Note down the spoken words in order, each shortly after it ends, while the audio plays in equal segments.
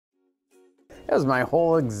was my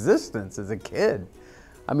whole existence as a kid.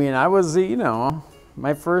 I mean, I was, you know,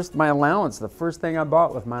 my allowance, the first thing I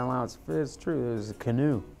bought with my allowance, it's true, it was a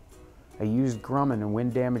canoe. I used Grumman, a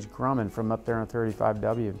wind-damaged Grumman from up there on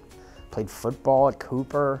 35W. Played football at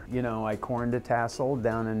Cooper. You know, I corned a tassel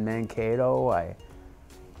down in Mankato.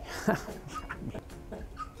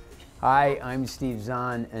 Hi, I'm Steve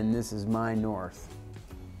Zahn, and this is My North.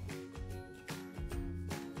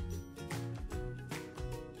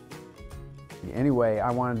 Anyway,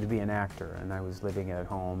 I wanted to be an actor, and I was living at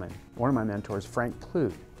home, and one of my mentors, Frank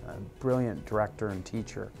Plute, a brilliant director and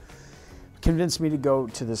teacher, convinced me to go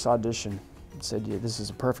to this audition and said, yeah, this is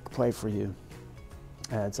a perfect play for you.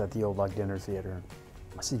 It's at the Old Lug Dinner Theater.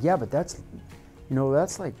 I said, yeah, but that's, you know,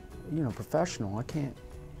 that's like, you know, professional. I can't,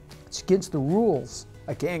 it's against the rules.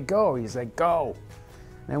 I can't go. He's like, go.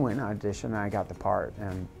 And I went and auditioned, and I got the part,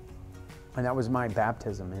 and that was my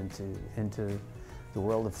baptism into the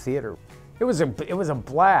world of theater. It was a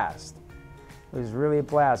blast. It was really a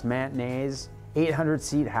blast. Matinees,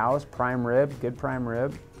 800-seat house, prime rib, good prime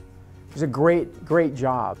rib. It was a great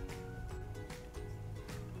job.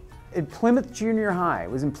 At Plymouth Junior High, it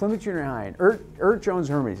was in Plymouth Junior High, and Ert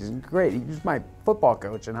Jones-Hermes, he's great. He was my football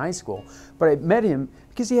coach in high school, but I met him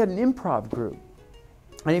because he had an improv group.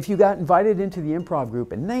 And if you got invited into the improv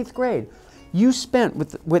group in 9th grade, you spent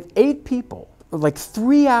with 8 people, like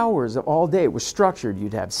 3 hours of all day. It was structured.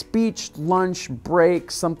 You'd have speech, lunch, break,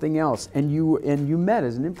 something else, and you met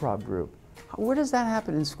as an improv group. Where does that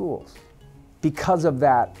happen in schools? Because of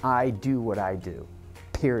that, I do what I do,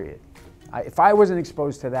 period. If I wasn't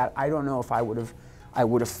exposed to that, I don't know if I would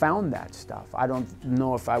have found that stuff. I don't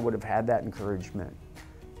know if I would have had that encouragement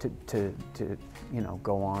to you know,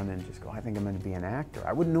 go on and just go, I think I'm going to be an actor.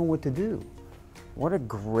 I wouldn't know what to do. What a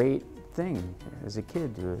great thing as a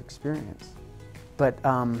kid to experience. But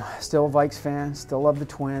still a Vikes fan, still love the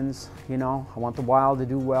Twins, you know, I want the Wild to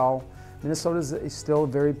do well. Minnesota is still a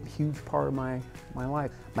very huge part of my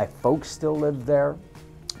life. My folks still live there.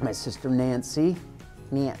 My sister Nancy,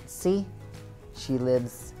 she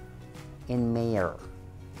lives in Mayer.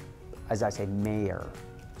 As I say, Mayer.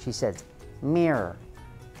 She says, Mayer.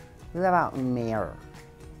 We live out in Mayer.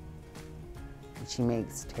 And she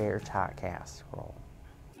makes tater tot casserole.